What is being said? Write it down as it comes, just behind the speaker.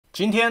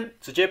今天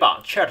直接把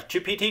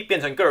ChatGPT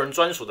变成个人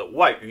专属的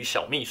外语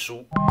小秘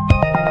书。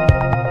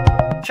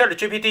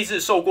ChatGPT 是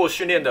受过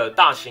训练的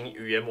大型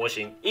语言模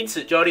型，因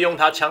此就要利用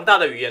它强大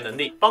的语言能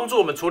力，帮助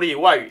我们处理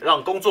外语，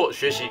让工作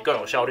学习更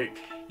有效率。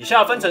以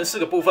下分成4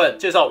个部分，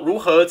介绍如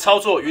何操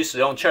作与使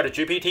用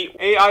ChatGPT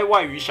AI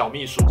外语小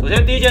秘书。首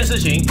先，第一件事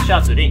情，下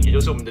指令，也就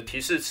是我们的提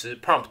示词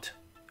prompt。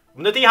我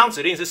们的第一行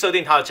指令是设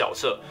定他的角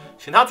色，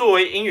请他作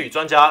为英语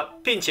专家，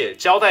并且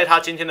交代他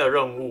今天的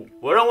任务。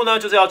我的任务呢，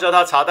就是要教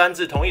他查单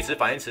字、同义词、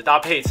反义词、搭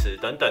配词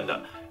等等的，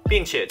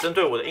并且针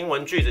对我的英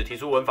文句子提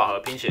出文法和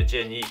拼写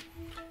建议。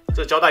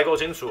这交代够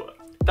清楚了。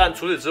但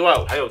除此之外，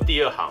我还有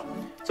第2行，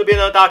这边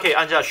呢，大家可以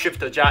按下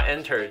Shift 加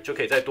Enter 就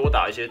可以再多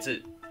打一些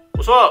字。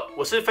我说了，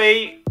我是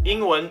非英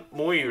文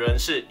母语人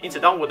士，因此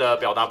当我的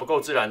表达不够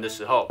自然的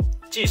时候，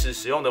即使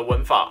使用的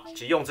文法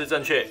及用字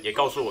正确，也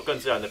告诉我更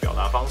自然的表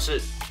达方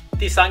式。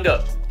第3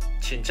个，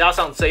请加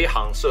上这一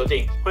行设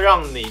定，会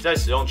让你在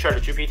使用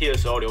ChatGPT 的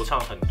时候流畅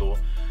很多。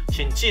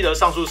请记得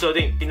上述设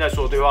定，并在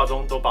所有对话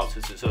中都保持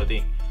此设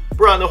定，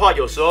不然的话，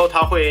有时候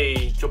它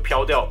会就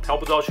飘掉，飘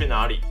不知道去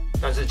哪里。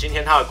但是今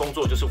天他的工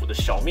作就是我的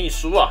小秘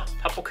书啊，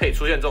他不可以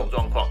出现这种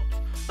状况。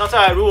那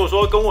再来，如果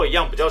说跟我一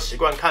样比较习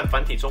惯看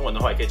繁体中文的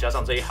话，也可以加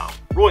上这一行。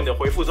如果你的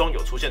回复中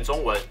有出现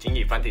中文，请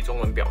以繁体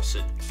中文表示。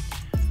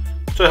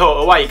最后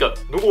额外一个，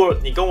如果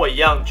你跟我一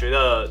样觉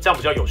得这样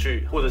比较有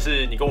趣，或者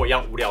是你跟我一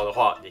样无聊的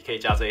话，你可以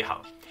加这一行。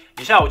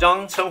以下我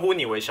将称呼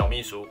你为小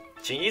秘书，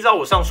请依照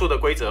我上述的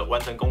规则完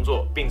成工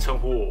作，并称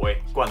呼我为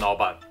冠老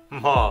板。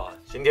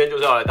今天就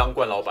是要来当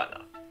冠老板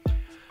了。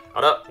好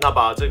的，那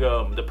把这个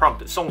我们的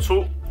prompt 送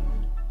出。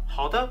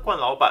好的，冠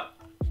老板，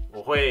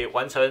我会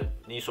完成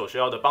你所需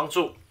要的帮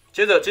助。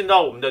接着进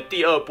到我们的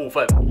第2部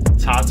分，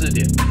查字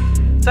典。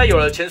在有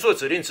了前述的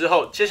指令之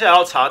后，接下来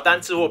要查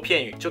单字或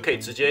片语，就可以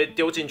直接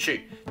丢进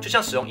去，就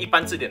像使用一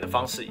般字典的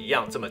方式一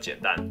样，这么简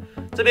单。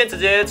这边直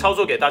接操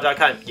作给大家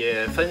看，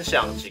也分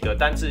享几个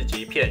单字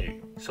及片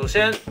语。首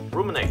先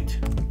ruminate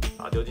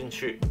丢进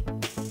去。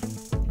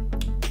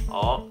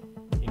好，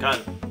你看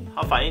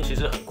它反应其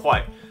实很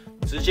快，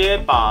直接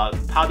把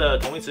它的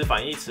同义词、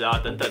反义词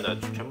等等的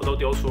全部都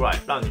丢出来，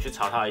让你去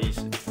查它的意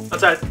思。那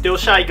再丢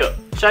下一个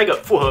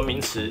复合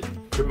名词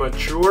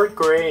premature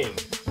grain。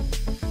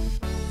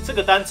这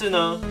个单字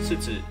呢是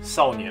指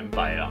少年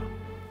白啦。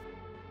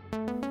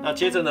那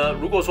接着呢，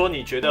如果说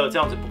你觉得这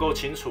样子不够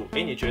清楚，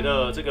你觉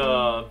得这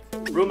个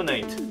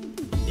ruminate，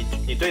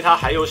 你对它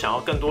还有想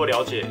要更多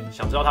了解，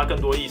想知道它更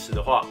多意思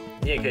的话，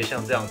你也可以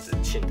像这样子，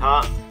请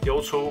它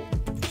丢出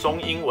中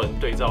英文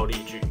对照例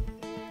句，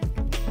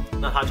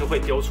那它就会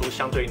丢出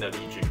相对应的例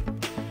句。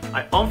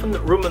I often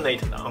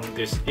ruminate on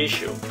this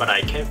issue, but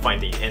I can't find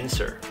the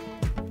answer。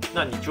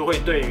那你就会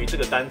对于这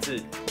个单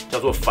字叫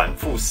做反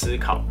复思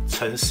考、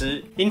沉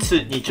思，因此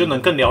你就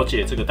能更了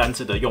解这个单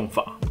字的用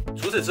法。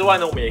除此之外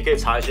呢，我们也可以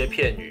查一些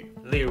片语，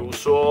例如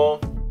说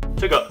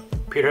这个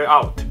peter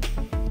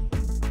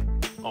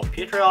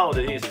out。peter out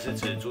的意思是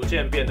指逐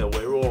渐变得微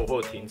弱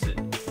或停止，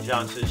以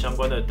下是相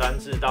关的单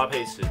字搭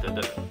配词等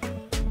等的。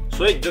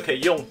所以你就可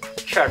以用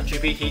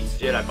ChatGPT 直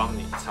接来帮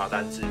你查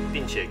单字，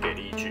并且给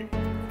例句。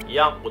一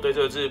样，我对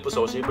这个字不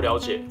熟悉不了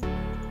解，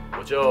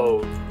我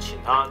就请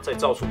他再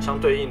造出相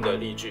对应的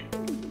例句。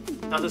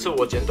那这次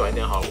我简短一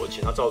点好了，我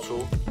请他造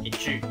出1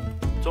句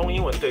中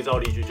英文对照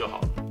例句就好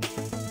了。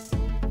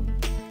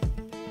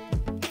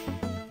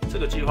这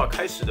个计划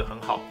开始的很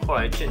好，后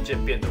来渐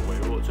渐变得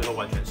微弱，最后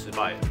完全失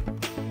败了。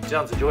这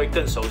样子就会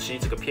更熟悉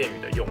这个片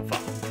语的用法。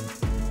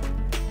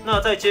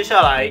那在接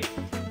下来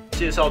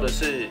介绍的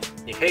是，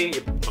你可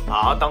以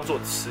把它当做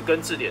词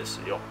根字典使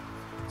用。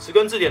词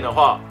根字典的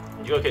话，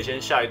你就可以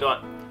先下一段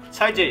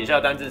拆解以下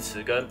单字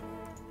词根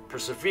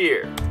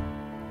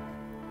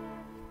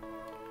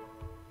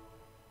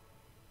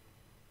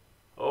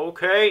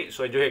persevere。OK，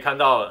 所以你就可以看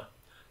到了，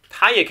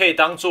它也可以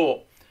当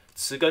做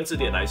词根字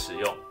典来使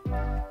用。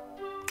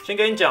先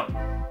跟你讲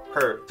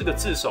per 这个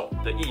字首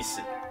的意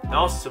思，然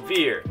后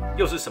severe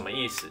又是什么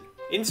意思？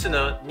因此呢，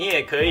你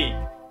也可以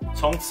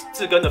从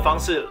字根的方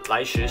式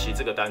来学习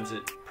这个单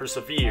字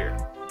persevere。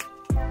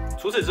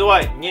除此之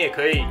外，你也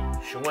可以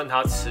询问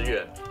它词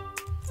源，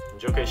你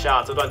就可以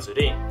下这段指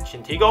令，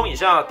请提供以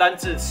下单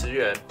字词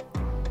源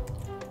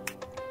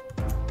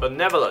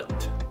benevolent，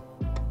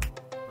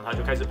 那它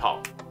就开始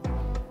跑，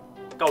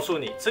告诉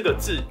你这个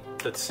字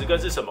的词根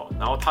是什么，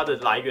然后它的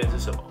来源是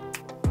什么。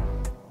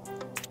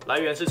来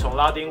源是从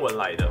拉丁文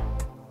来的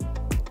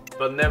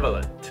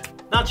benevolent。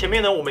那前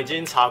面呢，我们已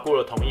经查过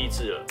了同义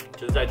字了，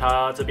就是在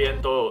它这边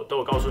都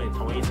有告诉你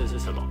同义字是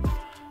什么。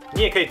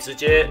你也可以直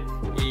接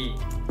以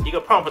一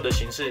个 prompt 的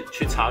形式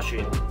去查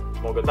询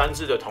某个单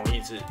字的同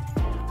义字。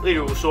例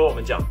如说，我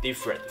们讲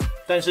different，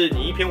 但是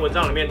你一篇文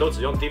章里面都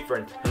只用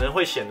different， 可能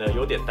会显得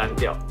有点单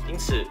调，因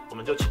此我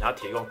们就请它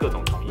提供各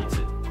种同义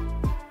字。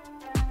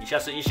以下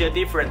是一些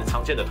different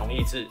常见的同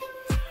义字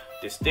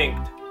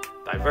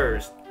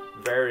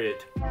 ：distinct、diverse、varied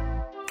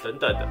等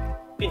等的，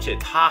并且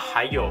它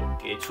还有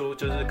给出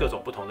就是各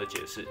种不同的解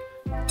释。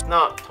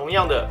那同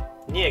样的，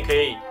你也可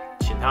以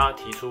请它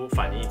提出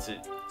反义字，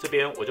这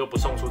边我就不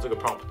送出这个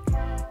prompt，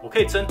我可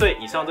以针对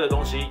以上这个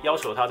东西要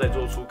求它再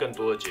做出更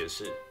多的解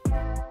释。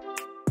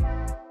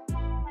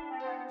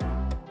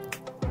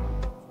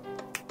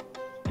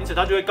因此，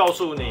它就会告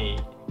诉你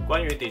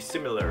关于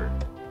dissimilar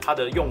它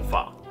的用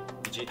法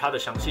以及它的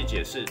详细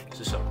解释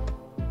是什么，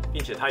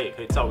并且它也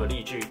可以造个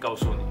例句告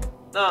诉你。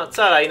那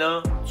再来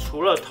呢，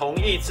除了同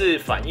义字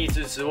反义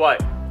字之外，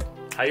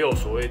还有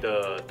所谓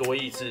的多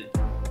义字，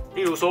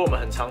例如说我们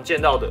很常见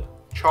到的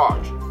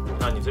charge，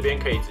 那你这边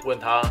可以问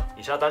他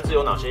以下单字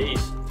有哪些意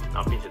思，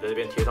那并且在这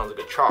边贴上这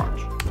个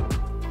charge，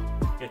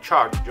 因为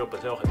charge 就本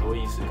身有很多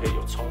意思，可以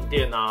有充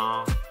电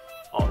啊，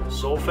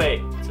收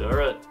费、责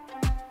任、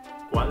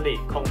管理、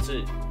控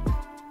制、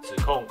指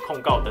控、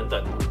控告等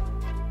等。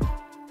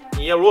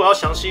你如果要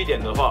详细一点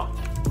的话，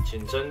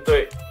请针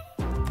对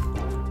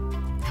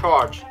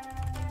charge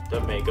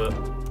的每个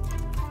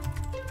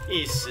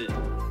意思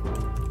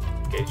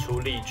给出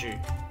例句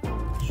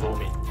说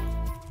明，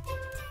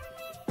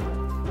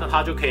那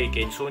它就可以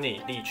给出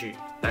你例句，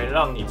来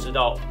让你知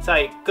道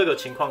在各个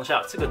情况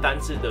下这个单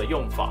字的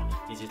用法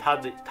以及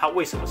它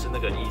为什么是那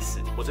个意思。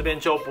我这边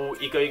就不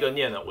一个一个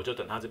念了，我就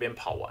等它这边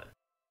跑完。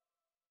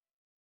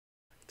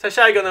再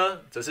下一个呢，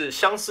则是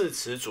相似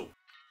词组。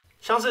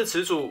相似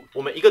词组，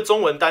我们一个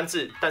中文单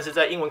字，但是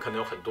在英文可能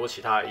有很多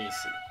其他的意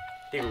思。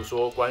例如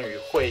说关于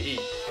会议，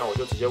那我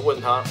就直接问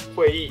他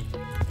会议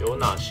有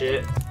哪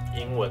些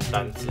英文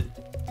单字。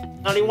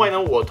那另外呢，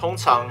我通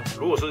常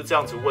如果说是这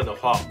样子问的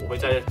话，我会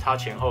在它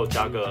前后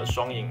加个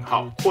双引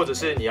号，或者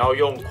是你要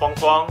用框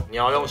框，你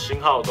要用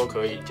星号都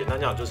可以。简单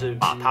讲就是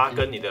把它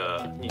跟你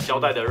交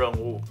代的任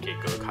务给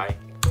隔开。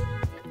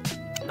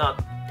那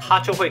它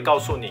就会告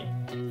诉你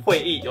会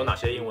议有哪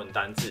些英文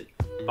单字，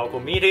包括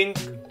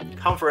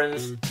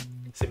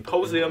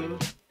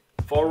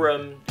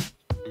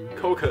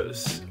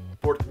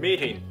meeting、conference、symposium、forum、caucus、board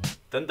meeting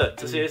等等，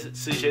这些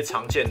是一些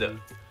常见的。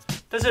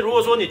但是如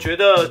果说你觉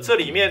得这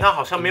里面它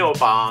好像没有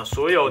把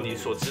所有你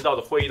所知道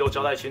的会议都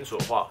交代清楚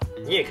的话，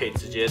你也可以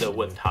直接的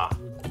问他，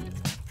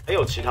还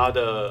有其他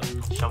的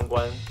相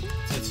关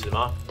字词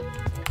吗？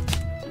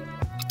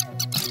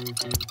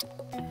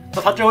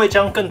那他就会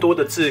将更多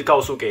的字告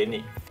诉给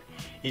你。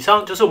以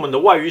上就是我们的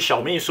外语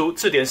小秘书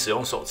字典使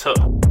用手册。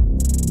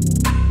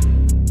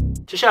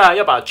接下来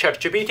要把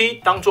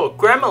ChatGPT 当作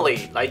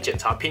Grammarly 来检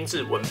查拼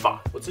字文法。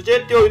我直接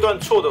丢一段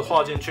错的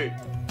话进去，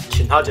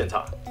请他检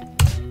查。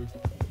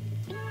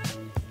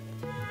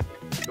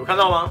有看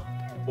到吗？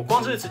我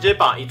光是直接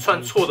把一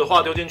串错的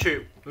话丢进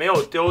去，没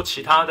有丢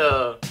其他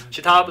的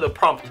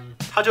prompt，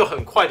 它就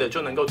很快的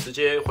就能够直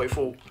接回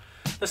复。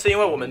那是因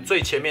为我们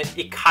最前面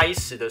一开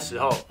始的时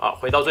候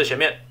回到最前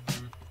面，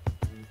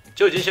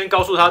就已经先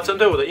告诉他针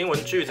对我的英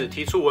文句子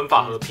提出文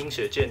法和拼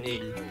写建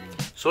议，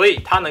所以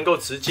它能够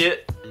直接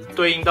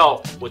对应到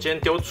我今天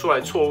丢出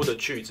来错误的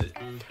句子。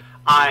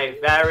I'm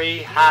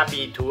very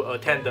happy to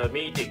attend the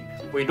meeting.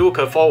 We look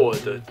forward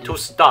to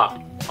start.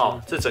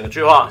 这整个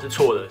句话是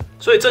错的，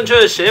所以正确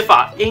的写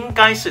法应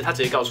该是他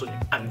直接告诉你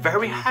I'm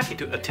very happy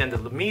to attend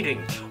the meeting.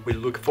 We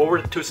look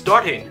forward to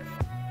starting.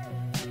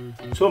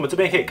 所以我们这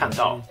边可以看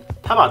到，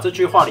他把这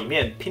句话里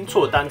面拼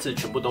错单字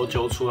全部都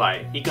揪出来，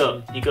一个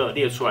一个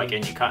列出来给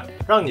你看，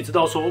让你知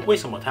道说为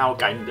什么他要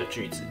改你的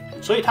句子。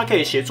所以它可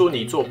以协助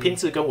你做拼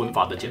字跟文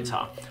法的检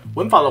查。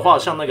文法的话，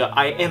像那个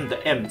I am 的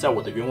am 在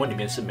我的原文里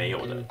面是没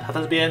有的，他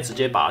在这边直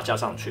接把它加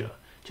上去了。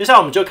接下来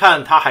我们就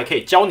看它还可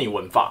以教你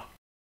文法。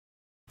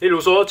例如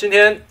说，今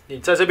天你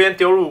在这边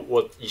丢入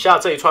我以下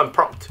这一串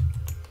prompt，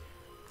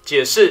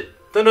 解释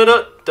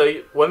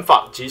的文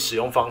法及使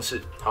用方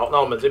式。好，那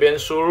我们这边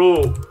输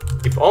入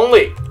if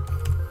only，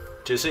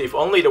 解释 if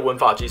only 的文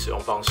法及使用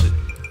方式，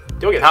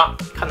丢给他，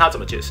看他怎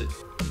么解释。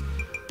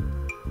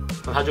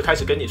那他就开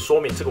始跟你说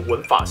明这个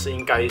文法是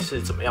应该是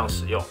怎么样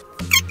使用。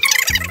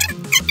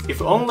if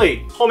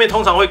only 后面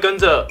通常会跟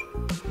着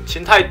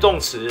情态动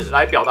词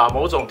来表达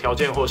某种条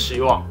件或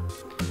希望。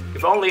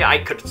If only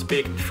I could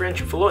speak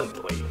French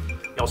fluently，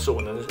 要是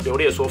我能流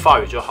利说法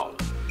语就好了。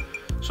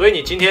所以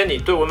你今天你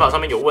对文法上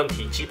面有问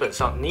题，基本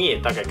上你也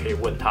大概可以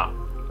问他。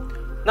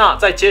那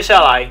在接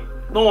下来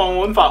弄完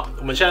文法，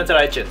我们现在再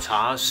来检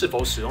查是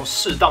否使用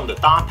适当的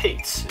搭配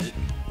词。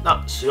那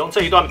使用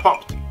这一段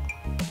prompt。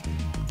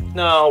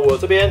那我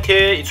这边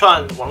贴一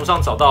串网络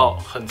上找到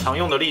很常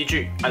用的例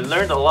句 I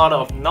learned a lot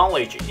of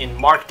knowledge in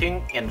marketing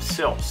and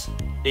sales。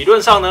 理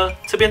论上呢，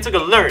这边这个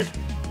learned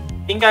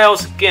应该要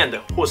是 gained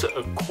或是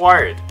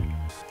acquired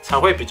才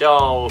会比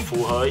较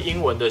符合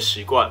英文的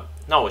习惯。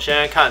那我现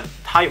在看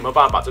它有没有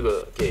办法把这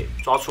个给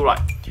抓出来，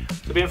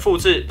这边复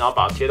制，然后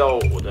把它贴到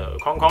我的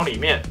框框里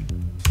面。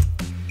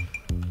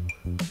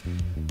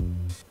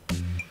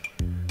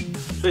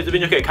所以这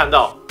边就可以看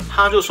到，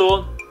他就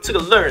说这个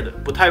learned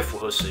不太符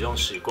合使用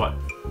习惯。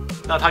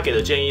那他给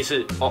的建议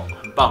是，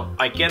很棒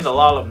 ，I gained a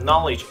lot of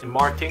knowledge in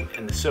marketing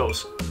and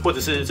sales， 或者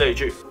是这一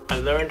句 I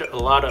learned a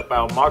lot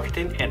about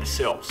marketing and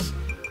sales。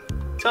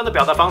这样的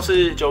表达方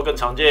式就更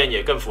常见，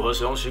也更符合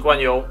使用习惯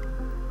哟。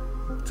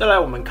再来，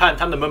我们看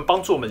它能不能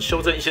帮助我们修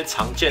正一些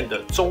常见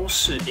的中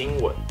式英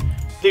文，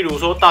例如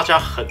说大家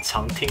很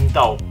常听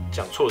到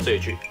讲错这一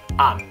句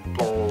I'm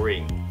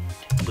boring，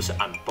 不是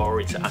I'm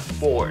boring， 是 I'm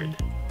bored。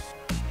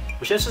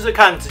我先试试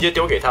看，直接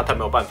丢给他，他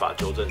没有办法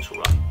纠正出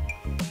来。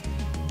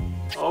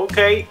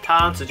OK，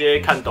 他直接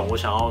看懂我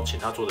想要请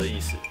他做的意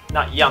思。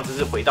那一样，这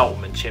是回到我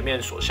们前面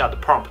所下的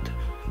prompt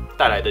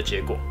带来的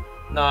结果。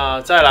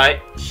那再来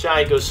下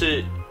一个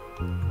是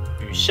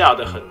雨下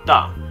的很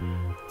大，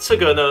这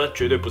个呢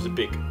绝对不是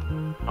big，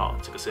 好，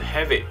这个是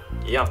heavy，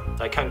 一样，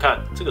来看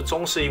看这个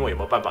中式英文有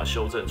没有办法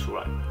修正出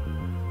来。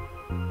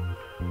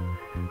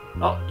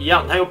好，一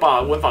样，他又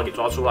把文法给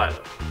抓出来了，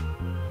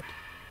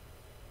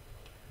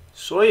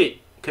所以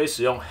可以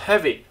使用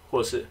heavy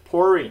或是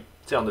pouring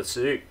这样的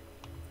词语。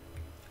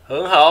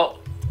很好，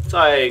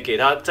再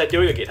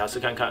丢一个给他试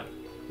看看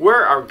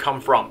 ，Where are you come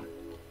from？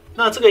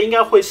 那这个应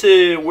该会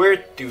是 Where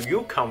do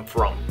you come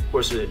from？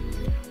 或是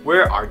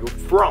Where are you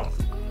from？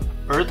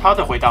 而他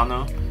的回答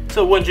呢，这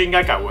个问句应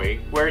该改为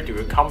Where do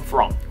you come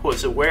from？ 或者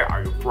是 Where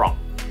are you from？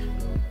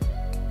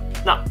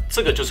 那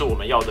这个就是我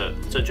们要的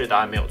正确答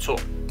案，没有错。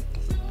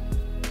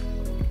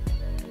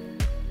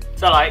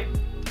再来，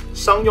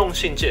商用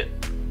信件，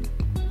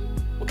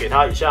我给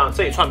他以下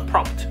这一串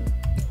prompt。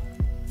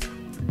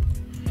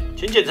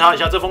请检查一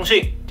下这封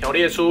信，条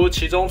列出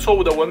其中错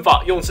误的文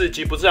法、用字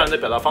及不自然的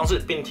表达方式，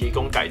并提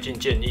供改进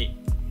建议。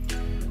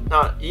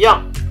那一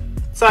样，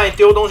在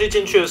丢东西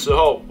进去的时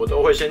候，我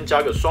都会先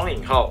加个双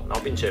引号，然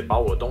后并且把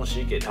我的东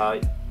西给它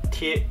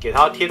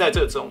贴在这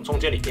个中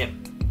间里面，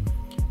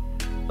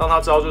让他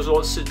知道就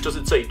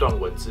是这一段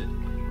文字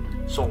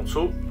送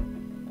出。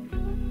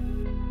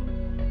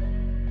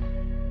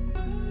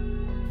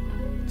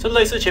这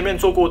类似前面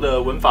做过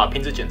的文法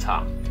拼字检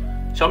查，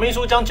小秘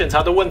书将检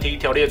查的问题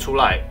条列出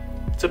来。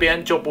这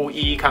边就不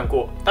一一看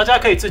过，大家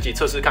可以自己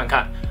测试看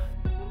看。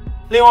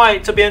另外，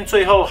这边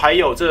最后还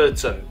有这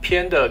整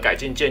篇的改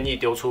进建议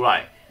丢出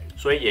来，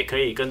所以也可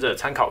以跟着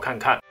参考看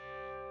看。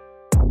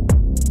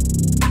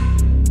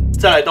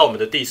再来到我们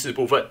的第4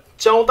部分，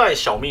交代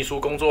小秘书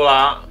工作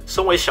啦。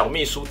身为小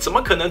秘书，怎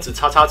么可能只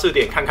查查字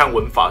典、看看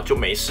文法就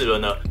没事了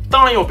呢？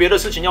当然有别的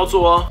事情要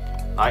做哦。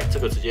来，这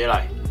个直接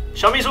来，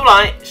小秘书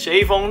来写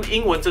一封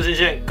英文正式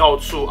信，告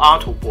诉阿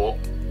土伯。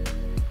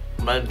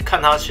我们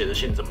看他写的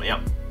信怎么样。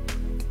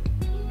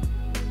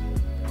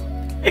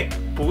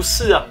不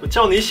是啊，我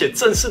叫你写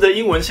正式的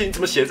英文信，你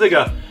怎么写这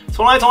个？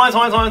重来！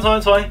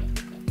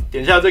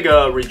点下这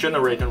个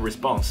regenerate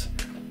response。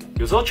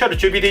有时候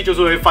ChatGPT 就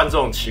是会犯这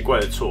种奇怪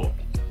的错。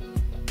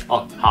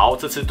哦，好，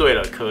这次对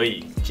了，可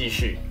以继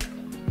续。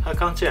他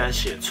刚竟然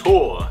写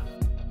错了。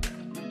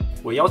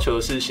我要求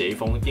的是写一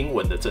封英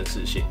文的正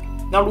式信。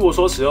那如果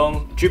说使用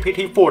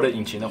GPT-4 的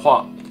引擎的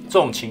话，这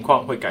种情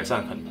况会改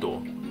善很多。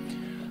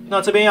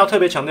那这边要特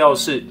别强调的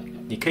是，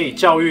你可以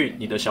教育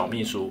你的小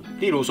秘书，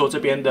例如说这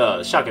边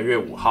的下个月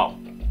5号，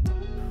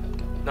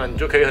那你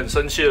就可以很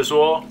生气的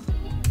说，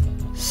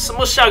什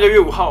么下个月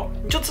5号，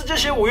你就直接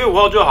写5月5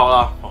号就好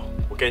了。哦，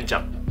我跟你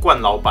讲，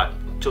惯老板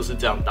就是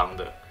这样当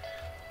的。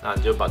那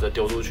你就把这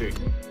丢出去，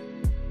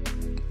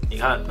你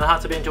看，那他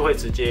这边就会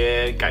直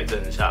接改正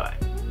下来。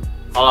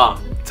好啦，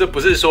这不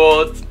是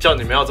说叫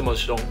你们要这么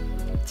凶，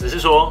只是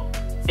说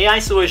AI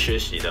是会学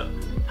习的，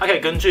它可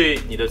以根据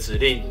你的指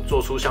令做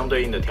出相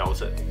对应的调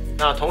整。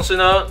那同时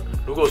呢，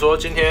如果说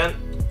今天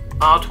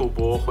阿土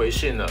伯回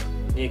信了，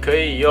你可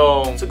以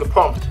用这个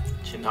prompt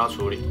请他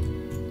处理。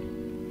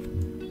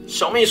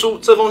小秘书，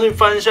这封信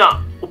翻一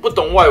下，我不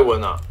懂外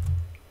文啊，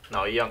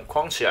然后一样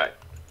框起来，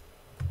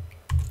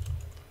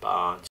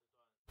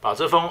把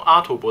这封阿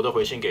土伯的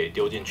回信给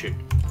丢进去。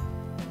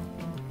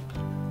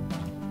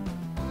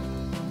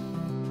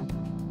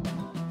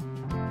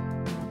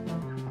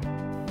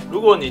如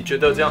果你觉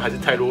得这样还是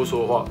太啰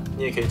嗦的话，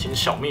你也可以请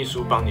小秘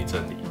书帮你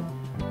整理。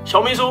小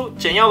秘书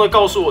简要的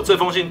告诉我这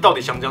封信到底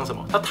想讲什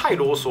么，它太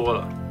啰嗦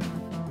了。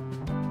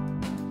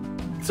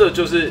这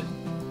就是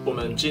我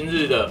们今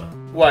日的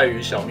外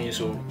语小秘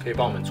书可以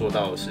帮我们做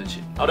到的事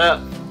情。好的，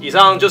以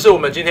上就是我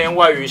们今天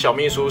外语小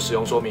秘书使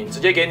用说明，直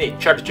接给你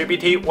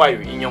ChatGPT 外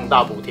语应用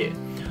大补帖。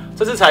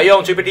这次采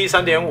用 GPT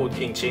 3.5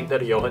 引擎的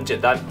理由很简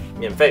单，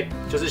免费，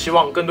就是希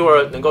望更多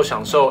人能够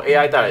享受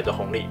AI 带来的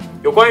红利。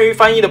有关于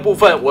翻译的部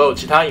分，我有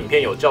其他影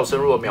片有较深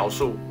入的描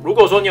述。如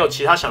果说你有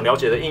其他想了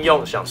解的应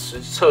用、想实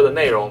测的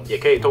内容，也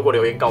可以透过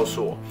留言告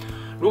诉我。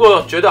如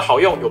果觉得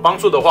好用、有帮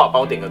助的话，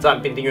帮我点个赞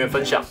并订阅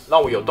分享，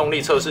让我有动力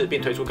测试并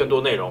推出更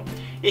多内容，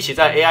一起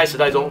在 AI 时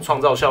代中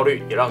创造效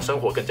率，也让生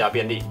活更加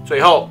便利。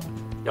最后，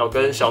要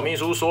跟小秘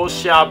书说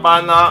下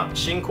班啦，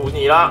辛苦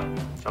你啦！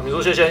小秘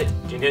书，谢谢，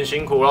今天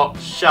辛苦了，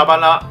下班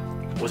啦！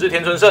我是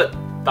田纯胜，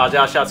大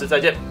家下次再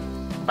见，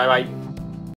拜拜。